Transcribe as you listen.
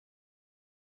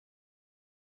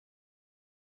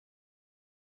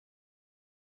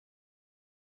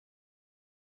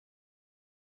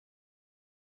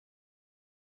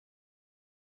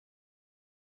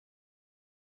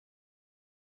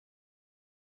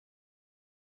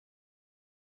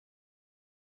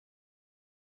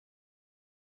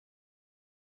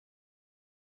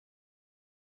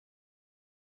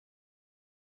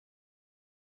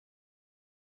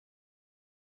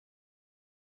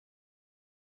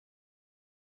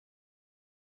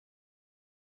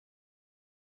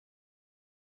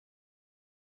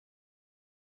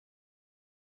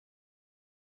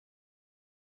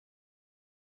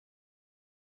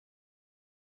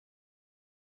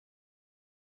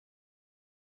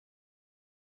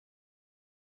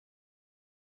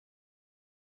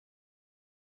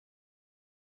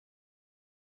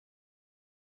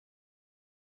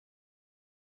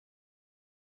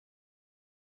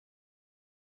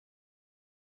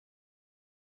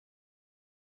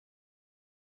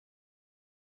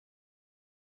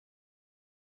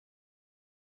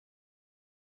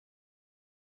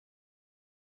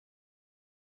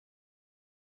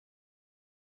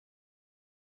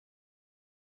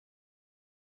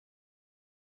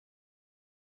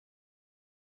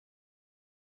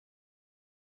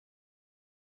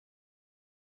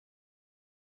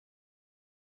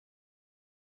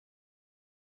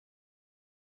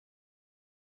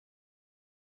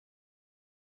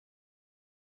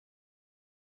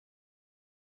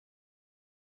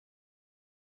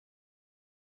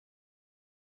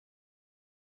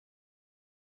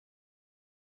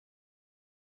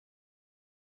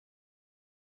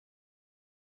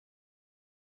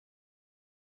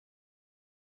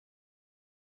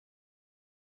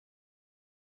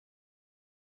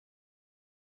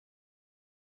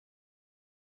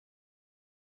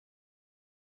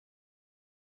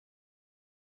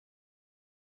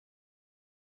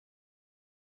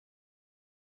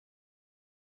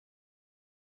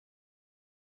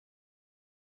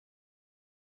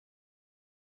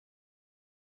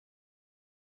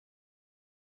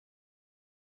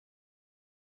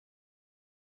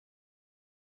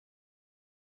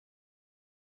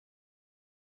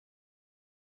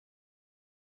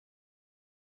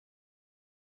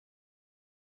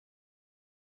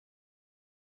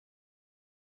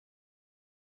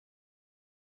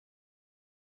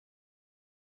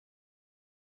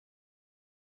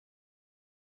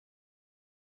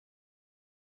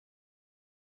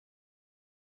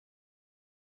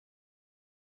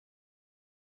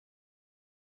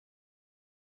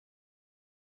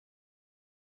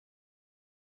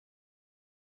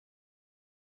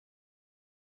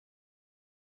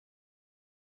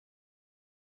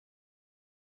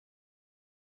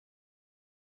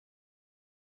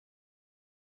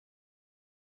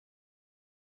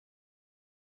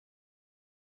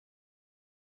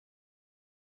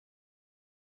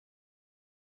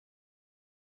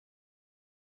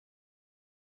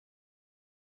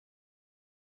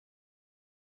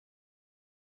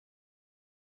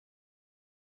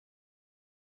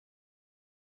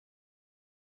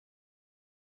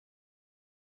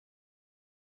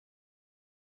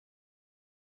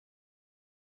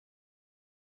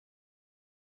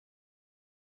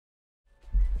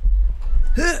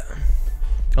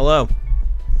Hello,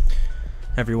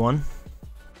 everyone.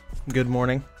 Good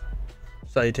morning.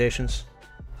 Salutations.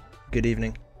 Good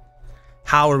evening.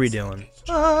 How are we doing?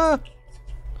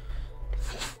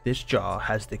 This jaw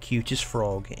has the cutest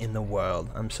frog in the world.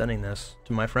 I'm sending this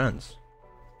to my friends.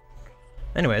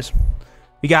 Anyways,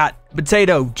 we got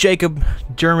Potato, Jacob,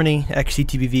 Germany,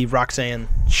 XCTVV, Roxanne,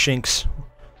 Shinx,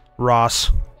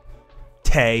 Ross,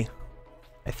 Tay.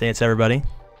 I think it's everybody.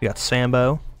 We got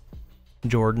Sambo,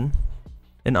 Jordan,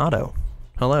 and Otto.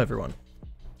 Hello, everyone.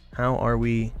 How are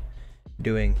we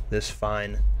doing this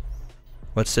fine,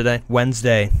 what's today?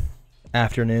 Wednesday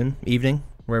afternoon, evening,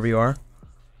 wherever you are.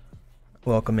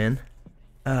 Welcome in.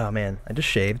 Oh, man, I just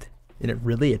shaved, and it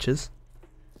really itches.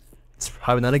 It's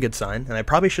probably not a good sign, and I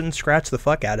probably shouldn't scratch the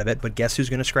fuck out of it, but guess who's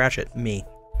gonna scratch it? Me.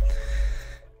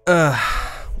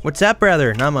 What's up,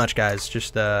 brother? Not much, guys.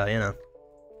 Just, you know.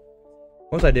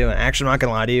 What was I doing? Actually, I'm not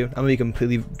gonna lie to you. I'm gonna be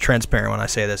completely transparent when I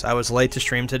say this. I was late to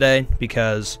stream today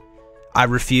because I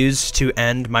refused to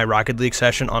end my Rocket League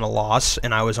session on a loss,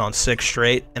 and I was on 6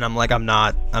 straight, and I'm like, I'm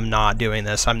not doing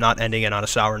this. I'm not ending it on a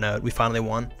sour note. We finally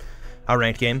won our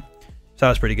ranked game, so that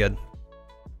was pretty good.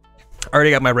 I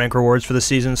already got my rank rewards for the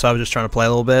season, so I was just trying to play a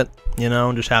little bit, you know,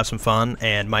 and just have some fun,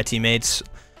 and my teammates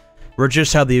were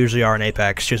just how they usually are in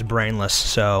Apex, just brainless,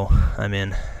 so, I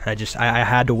mean, I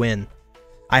had to win.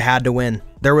 I had to win.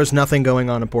 There was nothing going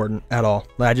on important at all.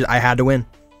 I had to win.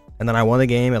 And then I won the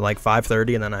game at like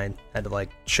 5:30, and then I had to like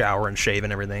shower and shave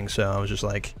and everything, so I was just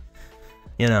like,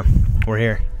 you know, we're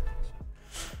here.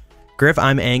 Griff,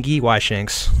 I'm Angie. Why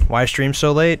Shinx? Why stream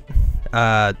so late?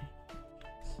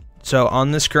 So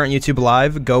on this current YouTube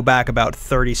live, go back about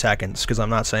 30 seconds, because I'm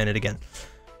not saying it again.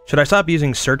 Should I stop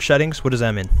using search settings? What does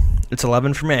that mean? It's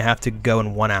 11 for me. I have to go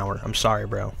in 1 hour. I'm sorry,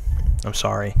 bro. I'm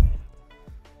sorry.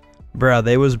 Bro,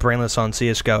 they was brainless on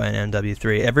CSGO and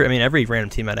MW3. Every random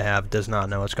teammate I have does not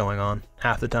know what's going on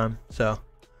half the time. So,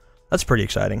 that's pretty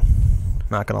exciting.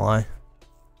 Not gonna lie.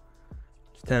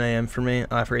 It's 10 a.m. for me.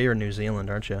 I forget you're in New Zealand,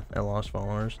 aren't you? I lost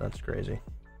followers. That's crazy.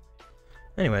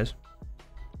 Anyways.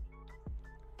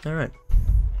 Alright.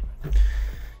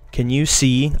 Can you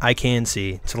see? I can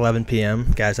see. It's 11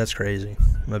 p.m. Guys, that's crazy.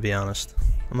 I'm gonna be honest.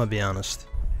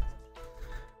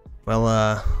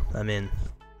 Well,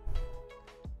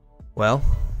 Well,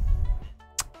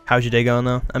 how's your day going,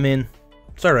 though? I mean,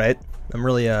 it's alright. I'm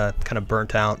really, kind of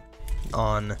burnt out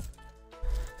on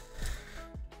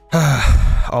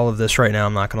all of this right now,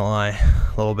 I'm not gonna lie.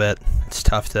 A little bit. It's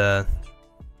tough to...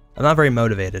 I'm not very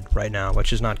motivated right now,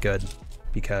 which is not good,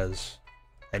 because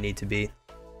I need to be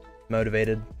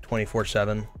motivated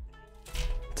 24/7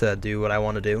 to do what I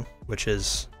want to do, which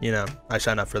is, you know, I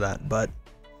signed up for that, but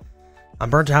I'm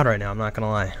burnt out right now, I'm not gonna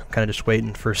lie. I'm kind of just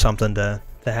waiting for something to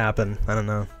happen. I don't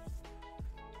know.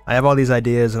 I have all these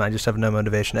ideas and I just have no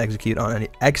motivation to execute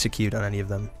on any of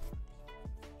them.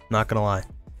 Not gonna lie.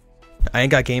 I ain't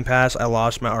got Game Pass. I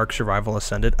lost my Ark Survival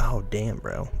Ascended. Oh damn,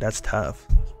 bro, that's tough.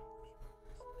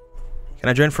 Can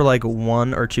I join for like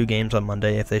 1 or 2 games on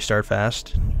Monday if they start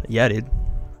fast? Yeah, dude.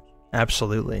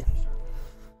 Absolutely.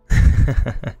 Did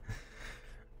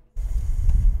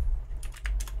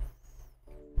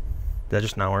that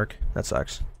just not work? That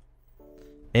sucks.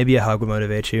 Maybe a hug would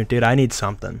motivate you. Dude, I need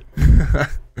something.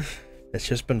 It's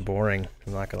just been boring,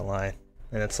 I'm not gonna lie.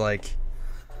 And it's like,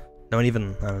 no one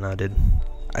even, I don't know, dude.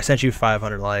 I sent you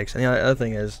 500 likes. And the other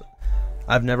thing is,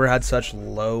 I've never had such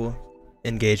low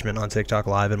engagement on TikTok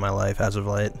Live in my life as of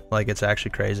late. Like, it's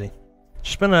actually crazy.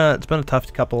 It's been a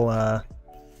tough couple, I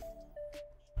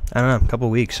don't know, couple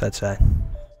weeks, I'd say.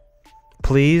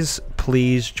 Please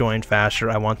join faster.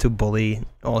 I want to bully.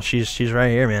 Oh, she's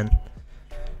right here, man.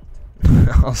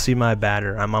 I'll see my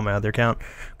batter. I'm on my other account.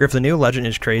 Griff, the new legend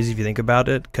is crazy if you think about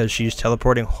it, because she's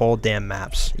teleporting whole damn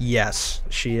maps. Yes,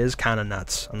 she is kind of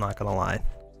nuts. I'm not gonna lie.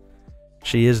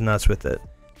 She is nuts with it.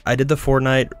 I did the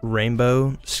Fortnite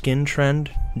rainbow skin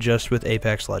trend just with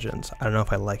Apex Legends. I don't know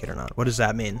if I like it or not. What does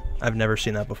that mean? I've never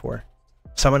seen that before.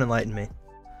 Someone enlighten me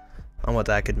on what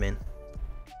that could mean.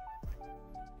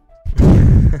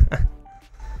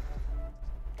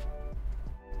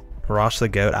 Ross the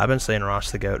Goat. I've been saying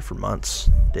Ross the Goat for months,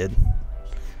 dude.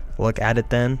 Look at it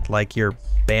then, like your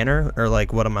banner, or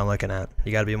like what am I looking at?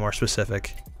 You gotta be more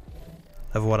specific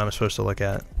of what I'm supposed to look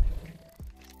at.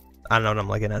 I don't know what I'm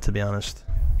looking at, to be honest.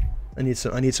 I need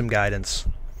some guidance.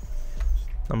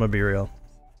 I'm gonna be real.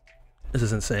 This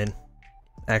is insane.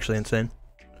 Actually insane.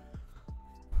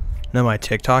 No, my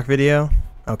TikTok video?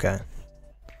 Okay.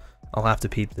 I'll have to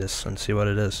peep this and see what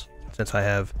it is, since I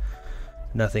have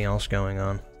nothing else going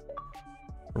on.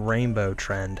 Rainbow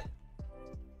trend.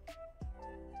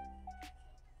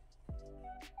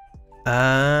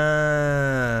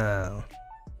 Oh.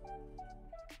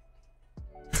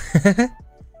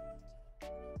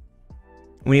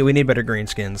 We need better green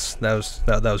skins. That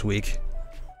was weak.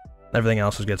 Everything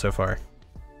else was good so far.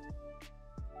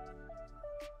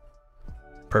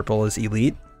 Purple is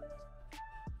elite.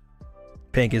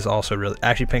 Pink is also really...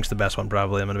 Actually, pink's the best one,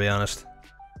 probably, I'm gonna be honest.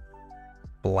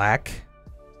 Black.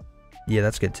 Yeah,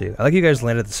 that's good, too. I like you guys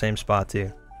landed at the same spot,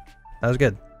 too. That was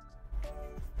good.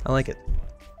 I like it.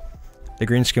 The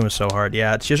green skin was so hard.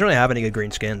 Yeah, she doesn't really have any good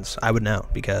green skins. I would know,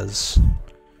 because...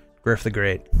 Griff the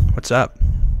Great. What's up?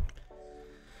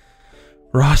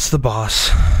 Ross the boss.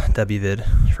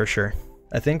 WVid, for sure.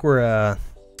 I think we're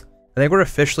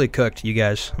officially cooked, you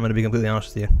guys. I'm gonna be completely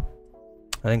honest with you.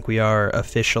 I think we are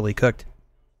officially cooked.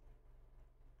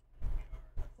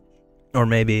 Or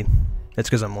maybe it's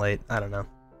because I'm late. I don't know.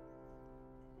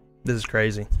 This is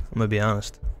crazy. I'm gonna be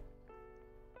honest.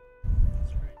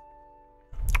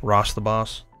 Ross the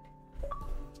boss.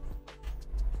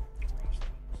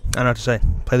 I don't know what to say.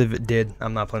 Play the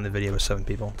I'm not playing the video with 7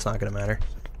 people. It's not gonna matter.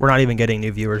 We're not even getting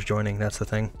new viewers joining. That's the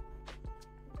thing.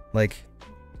 Like,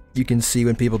 you can see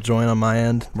when people join on my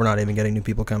end. We're not even getting new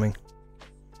people coming.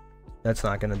 That's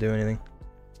not gonna do anything.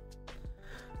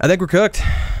 I think we're cooked.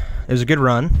 It was a good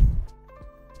run.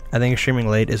 I think streaming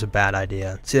late is a bad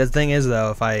idea. See, the thing is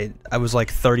though, if I was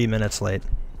like 30 minutes late.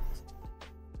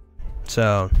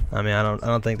 So, I mean, I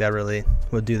don't think that really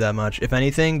would do that much. If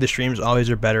anything, the streams always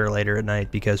are better later at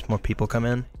night because more people come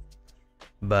in.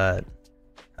 But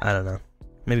I don't know.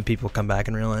 Maybe people come back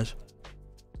and realize.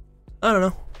 I don't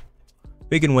know.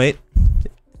 We can wait,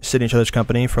 sit in each other's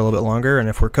company for a little bit longer, and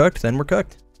if we're cooked, then we're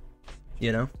cooked.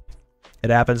 You know? It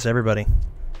happens to everybody.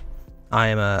 I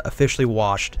am officially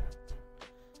washed.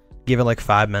 Give it like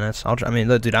 5 minutes. I mean,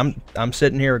 look, dude, I'm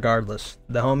sitting here regardless.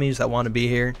 The homies that want to be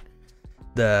here,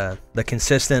 the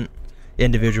consistent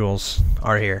individuals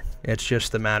are here. It's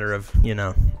just a matter of, you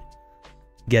know,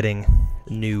 getting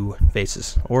new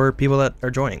faces or people that are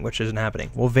joining, which isn't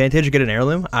happening. Will Vantage get an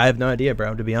heirloom? I have no idea,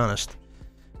 bro, to be honest.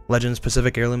 Legends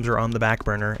Pacific heirlooms are on the back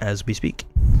burner as we speak.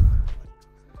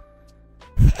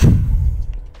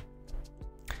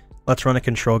 Let's run a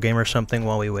control game or something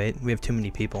while we wait. We have too many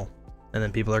people. And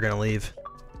then people are going to leave.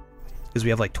 Because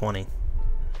we have like 20.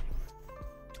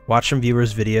 Watch some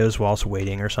viewers' videos whilst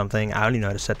waiting or something. I don't even know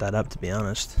how to set that up, to be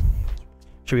honest.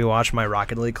 Should we watch my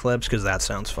Rocket League clips? Because that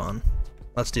sounds fun.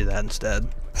 Let's do that instead.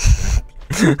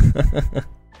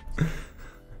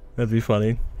 That'd be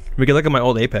funny. We could look at my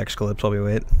old Apex clips while we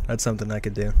wait. That's something I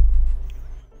could do.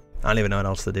 I don't even know what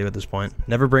else to do at this point.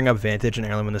 Never bring up Vantage and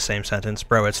heirloom in the same sentence.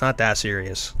 Bro, it's not that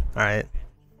serious. Alright?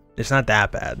 It's not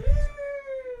that bad.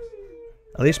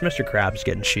 At least Mr. Krabs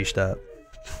getting sheeshed up.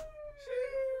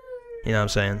 You know what I'm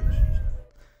saying?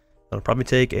 It'll probably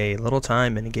take a little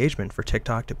time and engagement for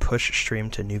TikTok to push stream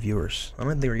to new viewers. I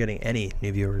don't think we're getting any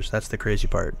new viewers. That's the crazy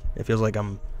part. It feels like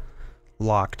I'm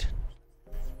locked.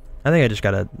 I think I just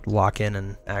gotta lock in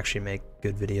and actually make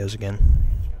good videos again.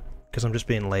 Because I'm just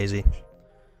being lazy.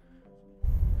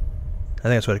 I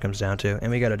think that's what it comes down to.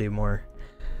 And we gotta do more.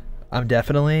 I'm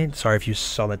definitely... Sorry if you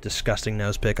saw that disgusting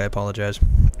nose pick. I apologize.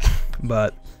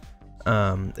 But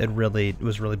it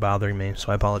was really bothering me.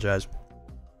 So I apologize.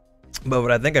 But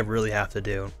what I think I really have to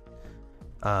do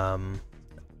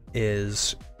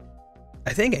is...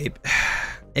 I think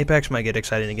Apex might get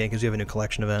exciting again because we have a new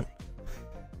collection event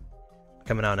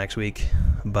coming out next week.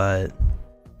 But...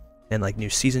 And like new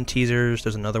season teasers.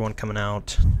 There's another one coming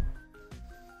out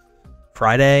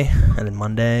Friday and then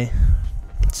Monday.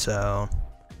 So...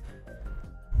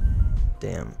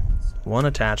 Damn. One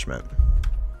attachment.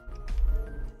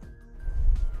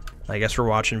 I guess we're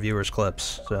watching viewers'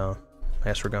 clips, so I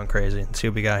guess we're going crazy. Let's see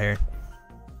what we got here.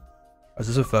 Is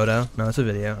this a photo? No, it's a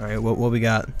video. Alright, what we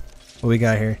got? What we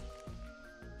got here?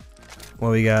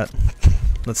 What we got?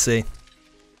 Let's see.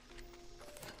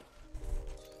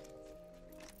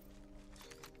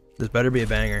 This better be a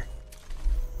banger.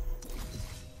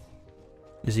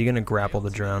 Is he gonna grapple the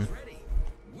drone?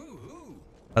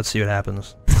 Let's see what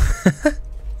happens.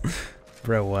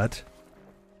 Bro, what?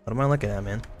 What am I looking at,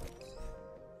 man?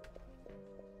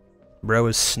 Bro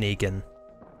is sneaking.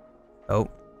 Oh.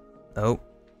 Oh.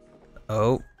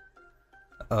 Oh.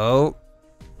 Oh.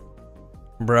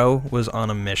 Bro was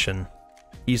on a mission.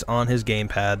 He's on his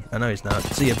gamepad. I know he's not.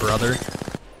 See ya, brother.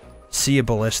 See ya,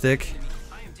 ballistic.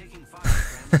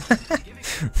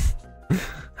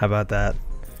 How about that?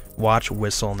 Watch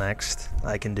whistle next.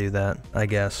 I can do that, I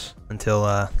guess.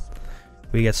 Until,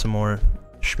 we get some more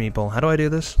schmeeple. How do I do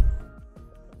this?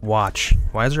 Watch.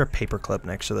 Why is there a paperclip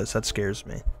next to this? That scares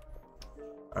me.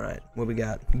 Alright, what we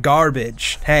got?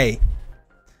 Garbage. Hey.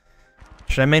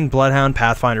 Should I main Bloodhound,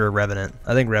 Pathfinder, or Revenant?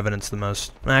 I think Revenant's the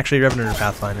most... Actually, Revenant or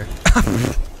Pathfinder.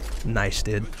 Nice,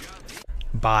 dude.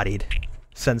 Bodied.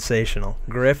 Sensational.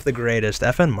 Griff the greatest.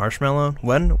 FN Marshmallow?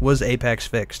 When was Apex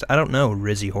fixed? I don't know,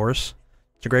 Rizzy Horse.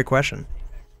 It's a great question.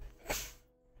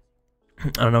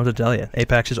 I don't know what to tell you.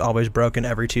 Apex is always broken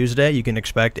every Tuesday. You can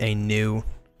expect a new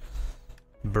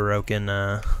broken,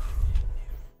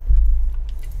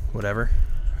 whatever.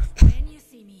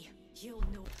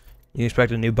 You can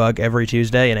expect a new bug every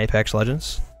Tuesday in Apex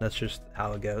Legends. That's just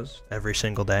how it goes every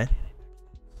single day.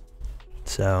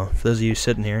 So, for those of you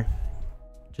sitting here,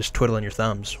 just twiddling your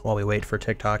thumbs while we wait for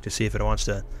TikTok to see if it wants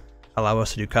to allow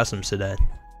us to do customs today.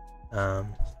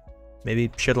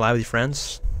 Maybe share the live with your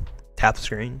friends, tap the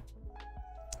screen.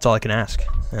 That's all I can ask.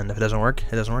 And if it doesn't work,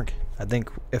 it doesn't work. I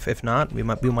think if not, we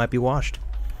might be washed.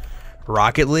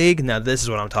 Rocket League? Now this is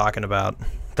what I'm talking about.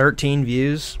 13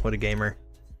 views. What a gamer.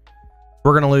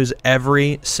 We're gonna lose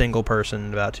every single person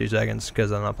in about 2 seconds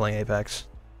because I'm not playing Apex.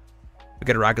 We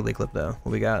got a Rocket League clip though.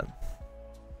 What we got?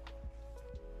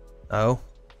 Oh.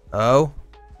 Oh.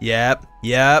 Yep.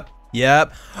 Yep.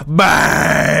 Yep.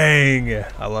 Bang!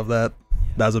 I love that.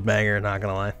 That was a banger, not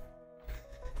gonna lie.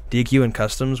 DQ and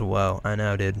customs? Whoa, I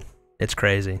know, dude. It's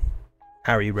crazy.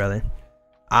 How are you, brother?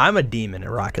 I'm a demon at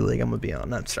Rocket League, I'm gonna be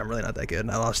on. I'm really not that good.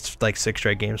 I lost like 6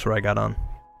 straight games where I got on.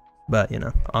 But, you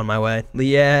know, on my way.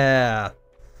 Yeah!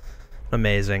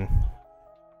 Amazing.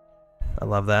 I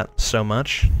love that so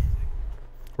much.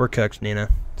 We're cooked, Nina,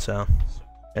 so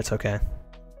it's okay. I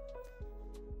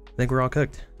think we're all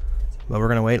cooked. But we're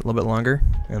gonna wait a little bit longer,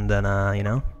 and then, you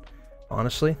know,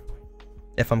 honestly,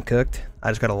 if I'm cooked, I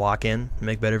just gotta lock in and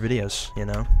make better videos, you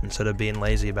know, instead of being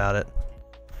lazy about it.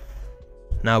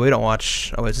 No, we don't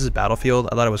watch. Oh, wait, this is Battlefield.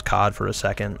 I thought it was COD for a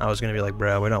second. I was gonna be like,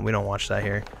 bro, we don't watch that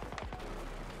here.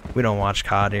 We don't watch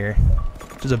COD here.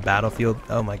 This is a Battlefield.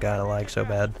 Oh my god, I lag so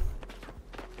bad.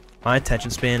 My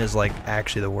attention span is like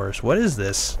actually the worst. What is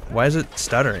this? Why is it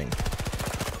stuttering?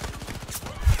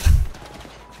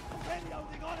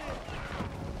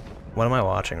 What am I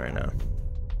watching right now?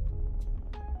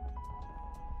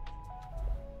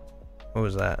 What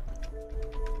was that?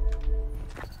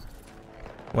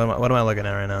 What am I looking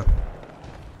at right now?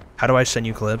 How do I send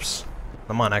you clips?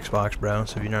 I'm on Xbox, bro,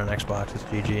 so if you're not on Xbox, it's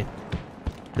GG.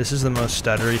 This is the most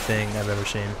stuttery thing I've ever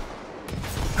seen.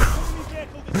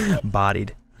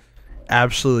 Bodied.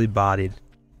 Absolutely bodied.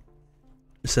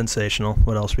 Sensational.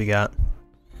 What else we got?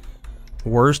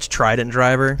 Worst Trident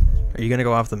driver? Are you gonna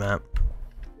go off the map?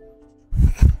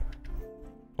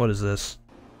 What is this?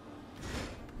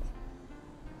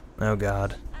 Oh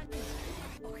god.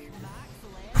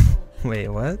 Wait,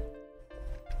 what?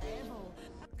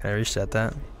 Can I reset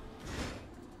that?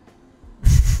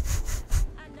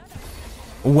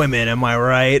 Women, am I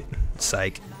right?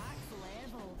 Psych.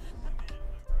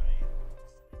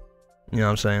 You know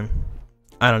what I'm saying?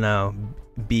 I don't know.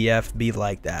 BF be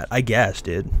like that. I guess,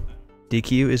 dude.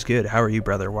 DQ is good. How are you,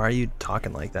 brother? Why are you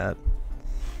talking like that?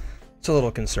 It's a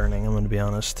little concerning, I'm gonna be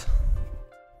honest.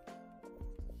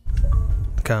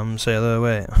 Come sail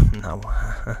away. No.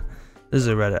 This is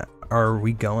a Reddit. Are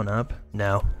we going up?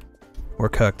 No. We're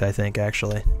cooked, I think,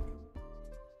 actually.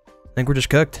 I think we're just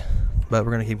cooked. But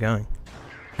we're gonna keep going.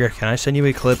 Here, can I send you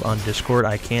a clip on Discord?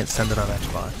 I can't send it on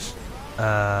Xbox.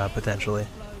 Potentially.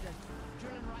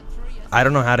 I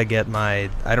don't know how to get my...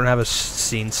 I don't have a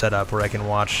scene set up where I can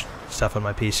watch stuff on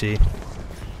my PC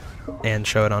and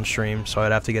show it on stream, so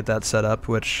I'd have to get that set up,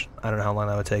 which I don't know how long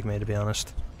that would take me, to be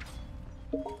honest.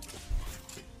 I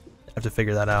have to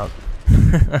figure that out.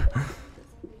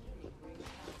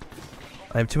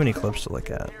 I have too many clips to look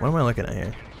at. What am I looking at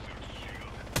here?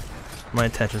 My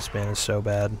attention span is so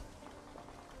bad.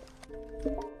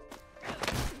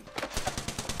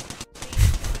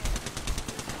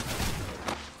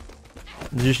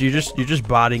 You're just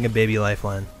bodying a baby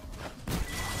lifeline.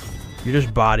 You're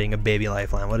just bodying a baby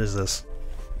lifeline. What is this?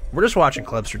 We're just watching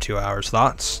clips for 2 hours.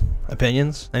 Thoughts?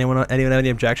 Opinions? Anyone have any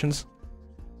objections?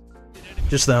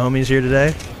 Just the homies here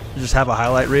today? Just have a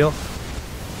highlight reel?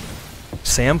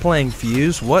 Sam playing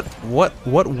Fuse? What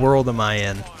world am I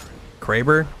in?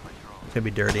 Kraber? It's gonna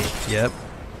be dirty. Yep.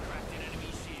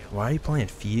 Why are you playing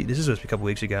Fuse? This is supposed to be a couple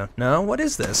weeks ago. No? What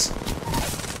is this?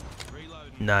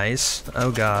 Nice. Oh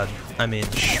god. I mean,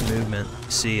 movement.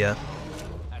 See ya.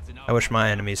 I wish my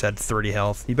enemies had 30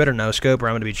 health. You better no scope or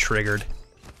I'm gonna be triggered.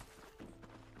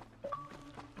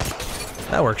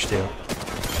 That works too.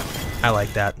 I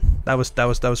like that. That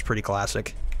was pretty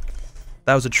classic.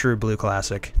 That was a true blue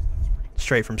classic.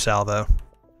 Straight from Salvo.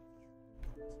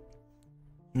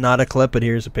 Not a clip, but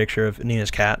here's a picture of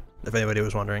Nina's cat, if anybody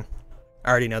was wondering. I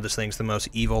already know this thing's the most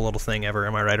evil little thing ever.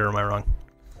 Am I right or am I wrong?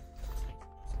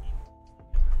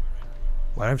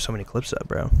 Why do I have so many clips up,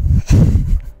 bro?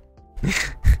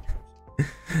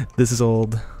 This is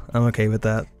old. I'm okay with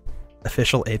that.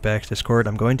 Official Apex Discord.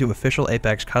 I'm going to official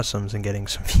Apex Customs and getting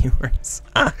some viewers.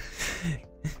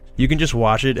 You can just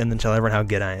watch it and then tell everyone how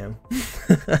good I am.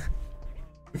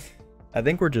 I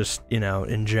think we're just, you know,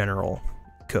 in general,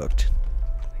 cooked.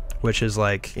 Which is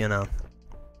like, you know,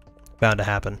 bound to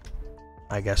happen.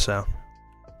 I guess so.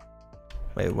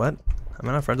 Wait, what? Am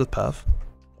I not friends with Puff?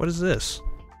 What is this?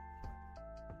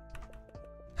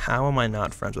 How am I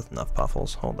not friends with Nuff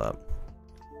Puffles? Hold up.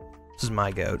 This is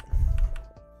my goat.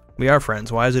 We are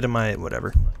friends. Why is it in my...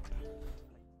 whatever.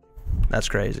 That's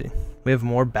crazy. We have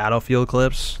more Battlefield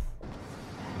clips.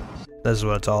 This is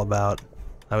what it's all about.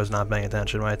 I was not paying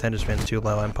attention. My attention span's too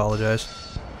low. I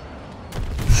apologize.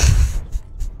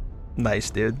 Nice,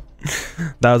 dude.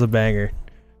 That was a banger.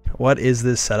 What is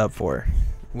this setup for?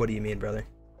 What do you mean, brother?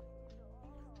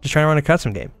 Just trying to run a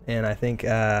custom game, and I think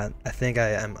I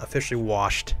am officially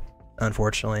washed,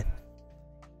 unfortunately.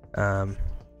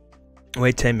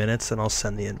 Wait 10 minutes and I'll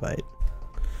send the invite.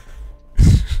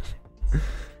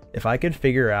 If I could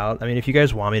figure out, I mean, if you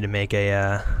guys want me to make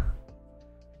a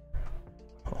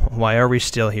why are we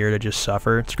still here to just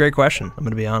suffer? It's a great question. I'm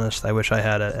gonna be honest. I wish I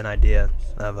had an idea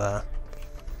of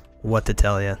what to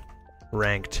tell you.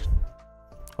 Ranked.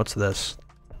 What's this?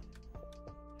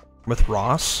 With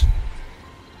Ross?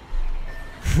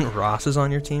 Ross is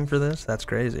on your team for this? That's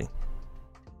crazy.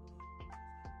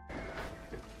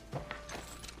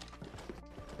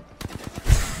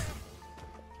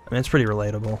 I mean, it's pretty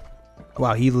relatable.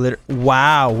 Wow,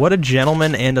 wow, what a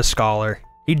gentleman and a scholar.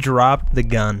 He dropped the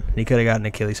gun. He could have gotten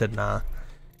a kill. He said, nah,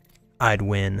 I'd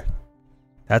win.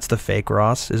 That's the fake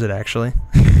Ross, is it actually?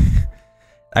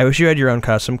 I wish you had your own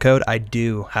custom code. I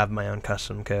do have my own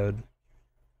custom code.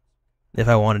 If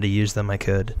I wanted to use them, I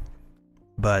could.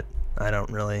 But I don't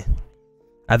really.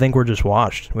 I think we're just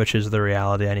washed, which is the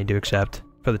reality I need to accept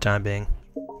for the time being.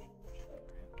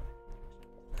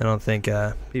 I don't think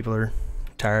people are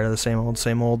tired of the same old,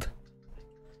 same old.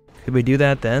 Could we do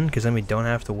that then? Because then we don't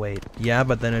have to wait. Yeah,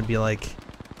 but then it'd be like...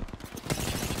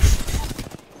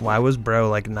 Why was bro,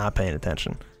 like, not paying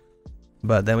attention?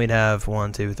 But then we'd have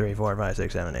 1, 2, 3, 4, 5,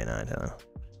 6, 7, 8, 9, 10.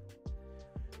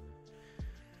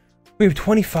 We have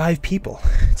 25 people.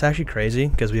 It's actually crazy,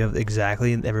 because we have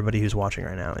exactly everybody who's watching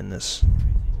right now in this.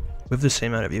 We have the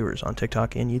same amount of viewers on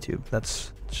TikTok and YouTube.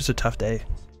 It's just a tough day.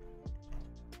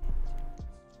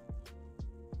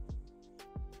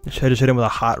 Should I just hit him with a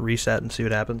hot reset and see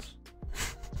what happens?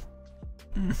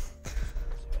 I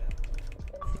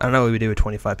don't know what we do with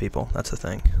 25 people. That's the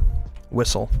thing.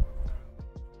 Whistle.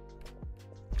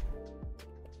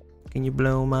 Can you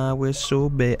blow my whistle,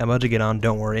 babe? I'm about to get on,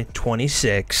 don't worry.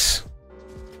 26.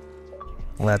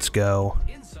 Let's go.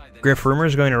 Griff,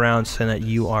 rumors going around saying that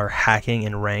you are hacking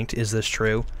in ranked. Is this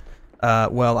true?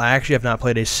 Well, I actually have not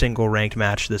played a single ranked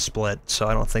match this split, so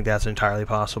I don't think that's entirely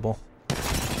possible.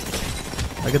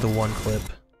 I get the one clip.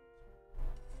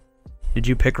 Did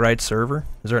you pick right server?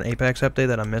 Is there an Apex update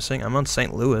that I'm missing? I'm on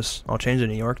St. Louis. I'll change to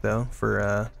New York though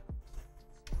for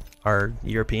our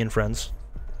European friends.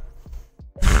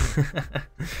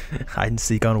 Hide and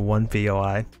seek on one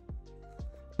POI.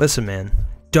 Listen, man,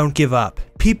 don't give up.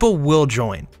 People will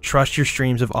join. Trust your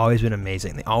streams have always been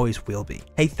amazing. They always will be.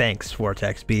 Hey, thanks,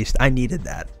 Vortex Beast. I needed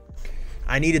that.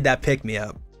 I needed that pick me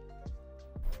up.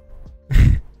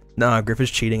 Nah, Griff is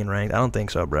cheating in ranked. I don't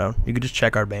think so, bro. You could just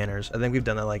check our banners. I think we've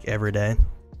done that like every day.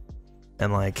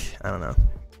 And like, I don't know.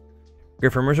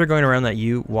 Griff, rumors are going around that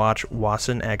you watch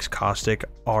Watson X Caustic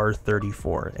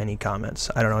R34. Any comments?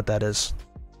 I don't know what that is.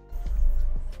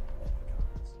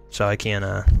 So I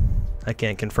can't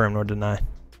confirm nor deny.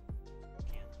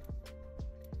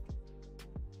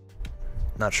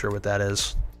 Not sure what that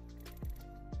is.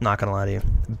 Not gonna lie to you.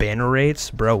 Banner rates?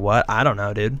 Bro, what? I don't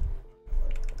know, dude.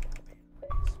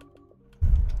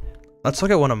 Let's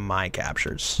look at one of my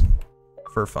captures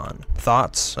for fun.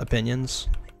 Thoughts, opinions.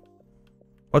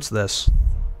 What's this?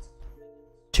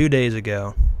 2 days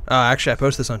ago. Oh, actually, I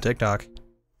posted this on TikTok.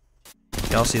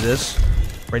 Y'all see this?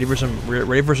 Ready for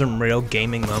some real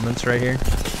gaming moments right here?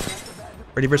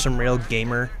 Ready for some real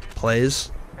gamer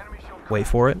plays? Wait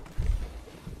for it.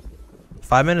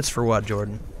 5 minutes for what,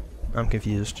 Jordan? I'm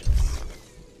confused.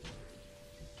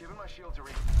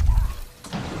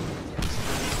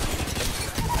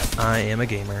 I am a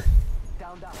gamer.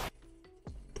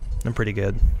 I'm pretty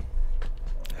good.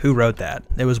 Who wrote that?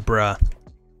 It was bruh.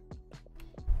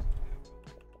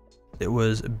 It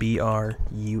was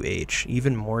BRUH.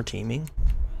 Even more teaming.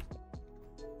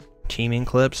 Teaming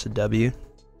clips, W.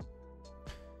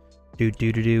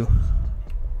 Do.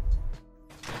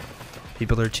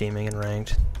 People are teaming and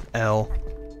ranked. L.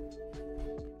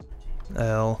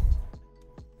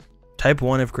 Type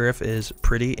 1 if Griff is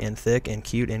pretty and thick and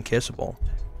cute and kissable.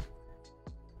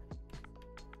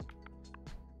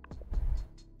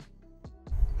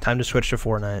 Time to switch to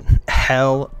Fortnite.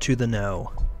 Hell to the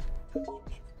no.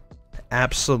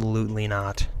 Absolutely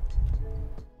not.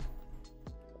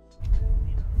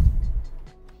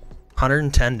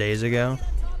 110 days ago.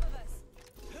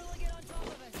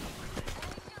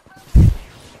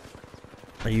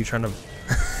 Are you trying to...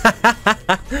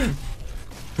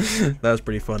 That was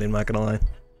pretty funny, I'm not gonna lie.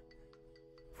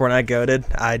 Fortnite goated.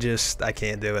 I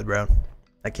can't do it, bro.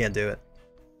 I can't do it.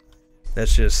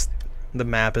 That's just... The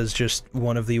map is just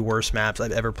one of the worst maps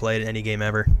I've ever played in any game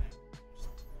ever.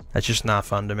 That's just not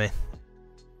fun to me.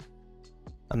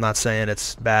 I'm not saying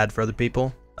it's bad for other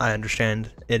people. I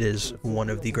understand it is one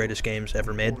of the greatest games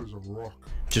ever made.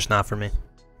 Just not for me.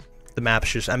 The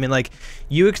map's just, I mean, like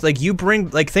you bring,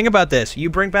 like, think about this. You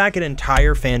bring back an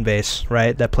entire fan base,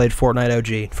 right, that played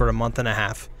Fortnite OG for a month and a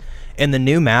half. And the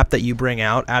new map that you bring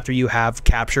out after you have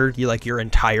captured your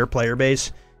entire player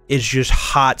base is just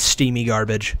hot, steamy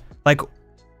garbage. Like,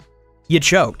 you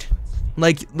choked.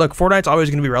 Like, look, Fortnite's always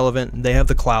going to be relevant. They have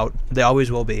the clout. They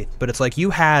always will be. But it's like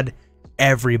you had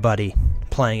everybody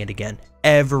playing it again.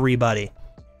 Everybody.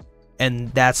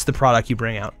 And that's the product you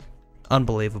bring out.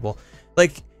 Unbelievable.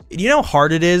 Like, you know how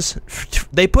hard it is?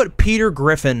 They put Peter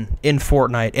Griffin in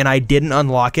Fortnite, and I didn't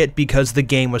unlock it because the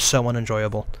game was so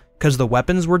unenjoyable. Because the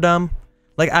weapons were dumb.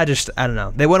 Like, I don't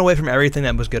know. They went away from everything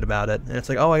that was good about it. And it's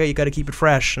like, oh, you got to keep it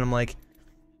fresh. And I'm like,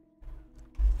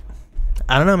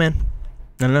 I don't know, man.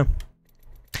 I don't know.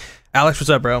 Alex, what's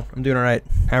up, bro? I'm doing alright.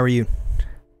 How are you?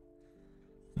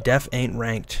 Def ain't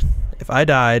ranked. If I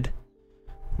died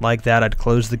like that, I'd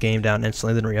close the game down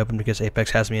instantly, then reopen because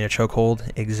Apex has me in a chokehold.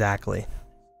 Exactly.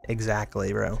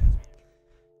 Exactly, bro.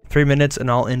 3 minutes and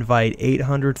I'll invite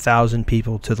 800,000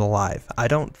 people to the live. I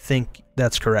don't think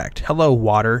that's correct. Hello,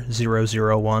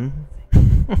 Water001.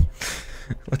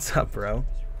 What's up, bro?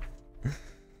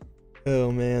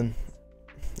 Oh, man.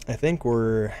 I think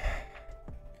we're...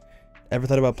 Ever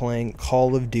thought about playing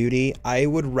Call of Duty? I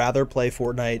would rather play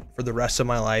Fortnite for the rest of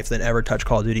my life than ever touch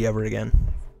Call of Duty ever again.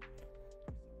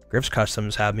 Griff's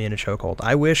Customs have me in a chokehold.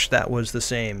 I wish that was the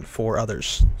same for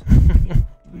others.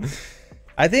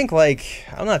 I think, like,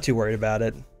 I'm not too worried about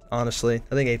it, honestly.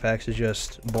 I think Apex is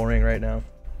just boring right now.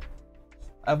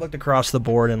 I've looked across the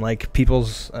board and, like, you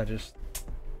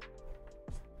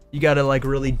gotta, like,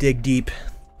 really dig deep.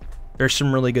 There's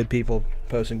some really good people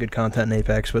posting good content in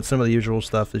Apex, but some of the usual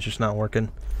stuff is just not working.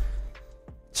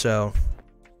 So,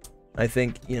 I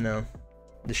think, you know,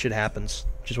 this shit happens.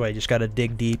 Which is why you just gotta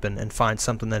dig deep and find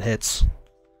something that hits.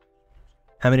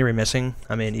 How many are we missing?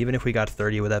 I mean, even if we got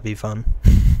 30, would that be fun?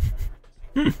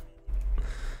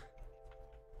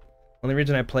 Only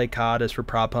reason I play COD is for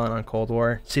prop hunt on Cold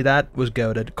War. See, that was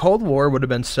goated. Cold War would have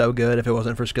been so good if it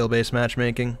wasn't for skill-based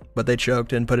matchmaking, but they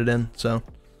choked and put it in, so...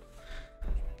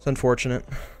 It's unfortunate.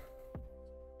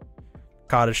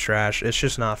 COD is trash. It's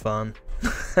just not fun.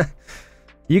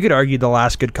 You could argue the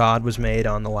last good COD was made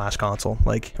on the last console.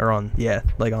 Like, or on, yeah,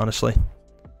 like, honestly.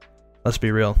 Let's be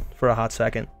real. For a hot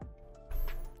second.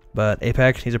 But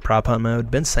Apex needs a prop hunt mode.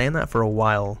 Been saying that for a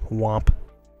while. Womp.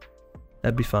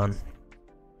 That'd be fun.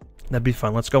 That'd be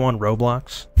fun. Let's go on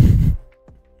Roblox.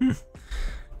 I'm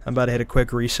about to hit a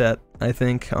quick reset, I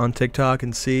think, on TikTok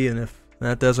and see, and if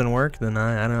that doesn't work, then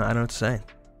I don't know what to say.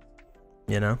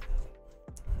 You know?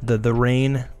 The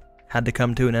rain had to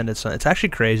come to an end. It's actually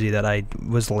crazy that I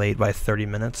was late by 30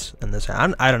 minutes in this. I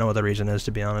don't know what the reason is,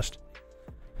 to be honest.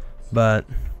 But,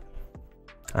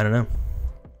 I don't know.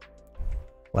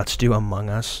 Let's do Among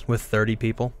Us with 30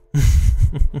 people.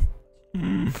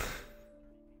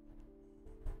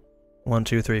 1,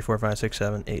 2, 3, 4, 5, 6,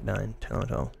 7, 8, 9, 10, 11,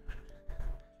 12.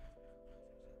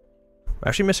 We're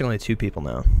actually missing only 2 people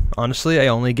now. Honestly, I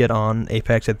only get on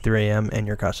Apex at 3 AM and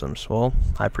your customs. Well,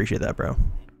 I appreciate that, bro.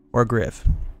 Or Griff.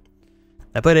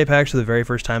 I played Apex for the very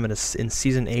first time in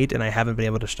Season 8, and I haven't been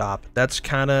able to stop. That's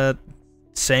kind of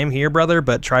same here, brother,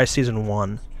 but try Season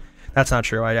 1. That's not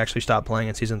true. I actually stopped playing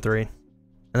in Season 3.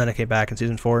 And then I came back in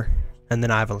Season 4. And then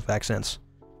I haven't looked back since.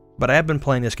 But I have been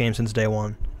playing this game since day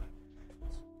 1.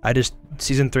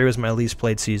 Season 3 was my least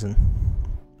played season.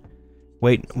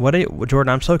 Wait, Jordan,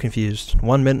 I'm so confused.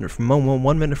 1 minute for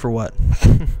 1 minute for what?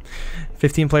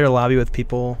 15-player lobby with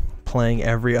people playing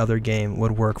every other game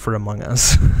would work for Among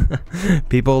Us.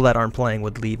 People that aren't playing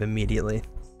would leave immediately.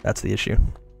 That's the issue.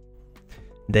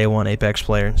 Day 1 Apex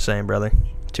player, same brother.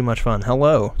 Too much fun.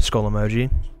 Hello, skull emoji.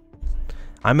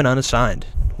 I'm an unassigned.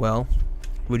 Well,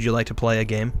 would you like to play a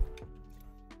game?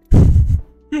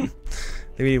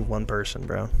 We need 1 person,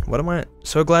 bro. What am I?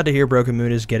 So glad to hear Broken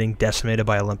Moon is getting decimated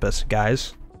by Olympus.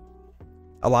 Guys,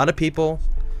 A lot of people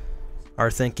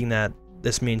are thinking that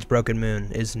this means Broken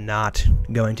Moon is not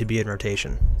going to be in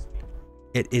rotation.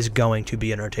 It is going to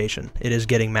be in rotation. It is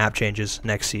getting map changes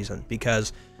next season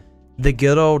because the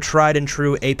good old tried and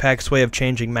true Apex way of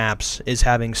changing maps is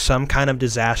having some kind of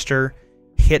disaster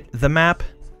hit the map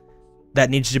that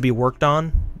needs to be worked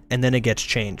on, and then it gets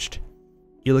changed.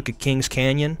 You look at Kings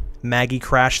Canyon, Maggie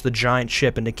crashed the giant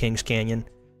ship into Kings Canyon,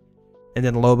 and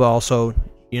then Loba also,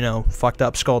 you know, fucked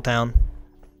up Skull Town,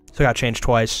 so it got changed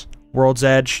twice. World's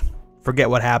Edge, forget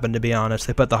what happened, to be honest.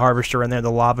 They put the Harvester in there, the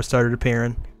lava started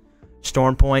appearing.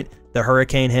 Storm Point, the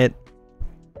hurricane hit.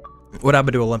 What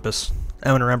happened to Olympus?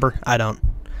 Anyone remember? I don't.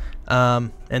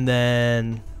 And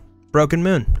then Broken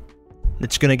Moon.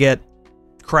 It's gonna get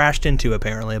crashed into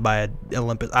apparently by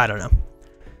Olympus. I don't know.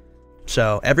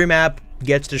 So every map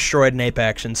gets destroyed in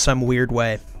Apex in some weird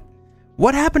way.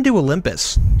 What happened to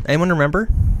Olympus? Anyone remember?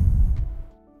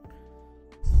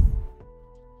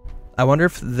 I wonder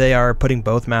if they are putting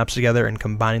both maps together and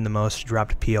combining the most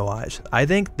dropped POIs. I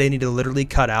think they need to literally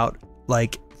cut out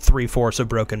like 3/4 of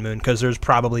Broken Moon because there's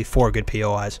probably 4 good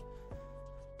POIs.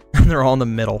 And they're all in the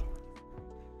middle.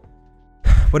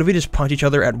 What if we just punch each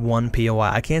other at 1 POI?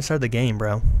 I can't start the game,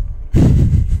 bro.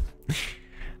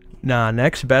 Nah,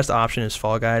 next best option is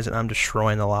Fall Guys, and I'm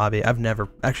destroying the lobby. I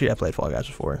played Fall Guys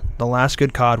before. The last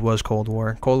good COD was Cold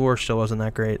War. Cold War still wasn't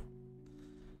that great.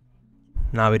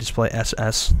 Now we just play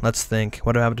SS. Let's think.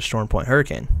 What happened to Storm Point?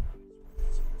 Hurricane.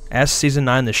 S Season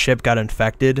 9, the ship got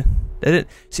infected.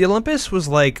 See, Olympus was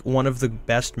like one of the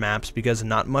best maps because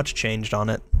not much changed on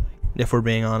it, if we're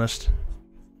being honest.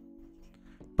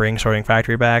 Bring Sorting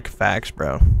Factory back. Facts,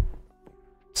 bro.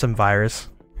 Some virus.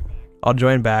 I'll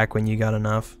join back when you got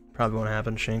enough. Probably won't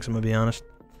happen, Shanks, I'm gonna be honest.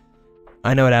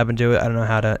 I know what happened to it. I don't know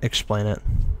how to explain it.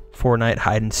 Fortnite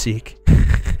hide and seek.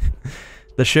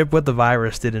 The ship with the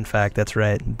virus did, in fact, that's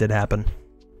right, it did happen.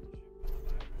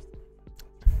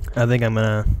 I think I'm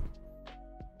gonna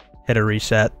hit a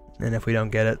reset, and if we don't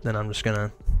get it, then I'm just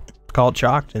gonna call it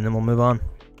chalked, and then we'll move on,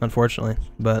 unfortunately.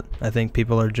 But I think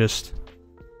people are just,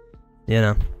 you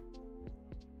know,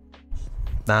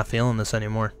 not feeling this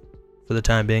anymore for the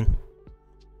time being.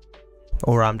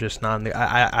 Or I'm just not in the,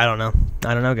 I don't know.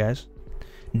 I don't know, guys.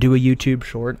 Do a YouTube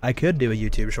short. I could do a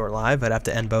YouTube short live. I'd have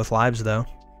to end both lives, though.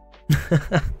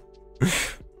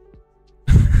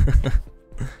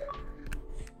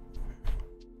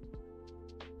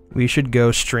 We should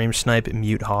go stream snipe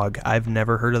Mute Hog. I've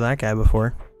never heard of that guy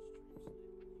before.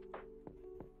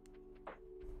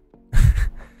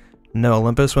 No,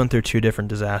 Olympus went through 2 different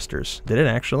disasters. Did it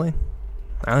actually?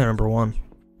 I only remember one.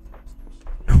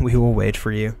 We will wait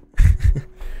for you.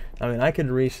 I mean, I could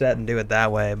reset and do it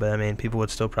that way, but I mean, people would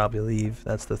still probably leave.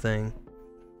 That's the thing.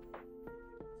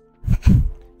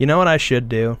 You know what I should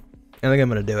do? I think I'm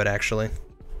going to do it, actually.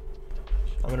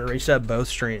 I'm going to reset both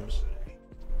streams.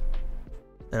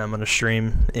 And I'm going to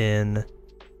stream in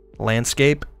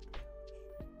landscape.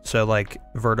 So, like,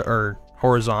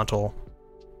 horizontal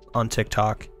on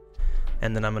TikTok.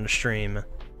 And then I'm going to stream.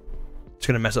 It's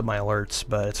going to mess up my alerts,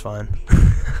 but it's fine.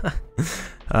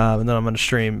 And then I'm going to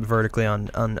stream vertically on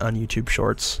YouTube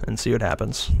Shorts and see what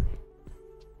happens.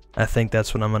 I think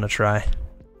that's what I'm going to try.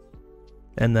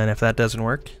 And then if that doesn't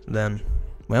work, then,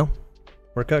 well,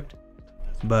 we're cooked.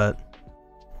 But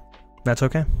that's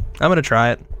okay. I'm going to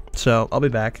try it. So I'll be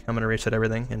back. I'm going to reset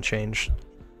everything and change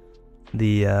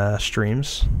the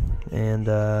streams. And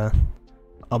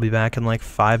I'll be back in like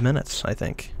 5 minutes, I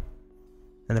think.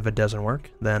 And if it doesn't work,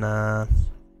 then,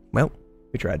 well,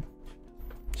 we tried.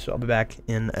 So I'll be back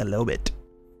in a little bit.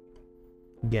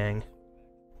 Gang.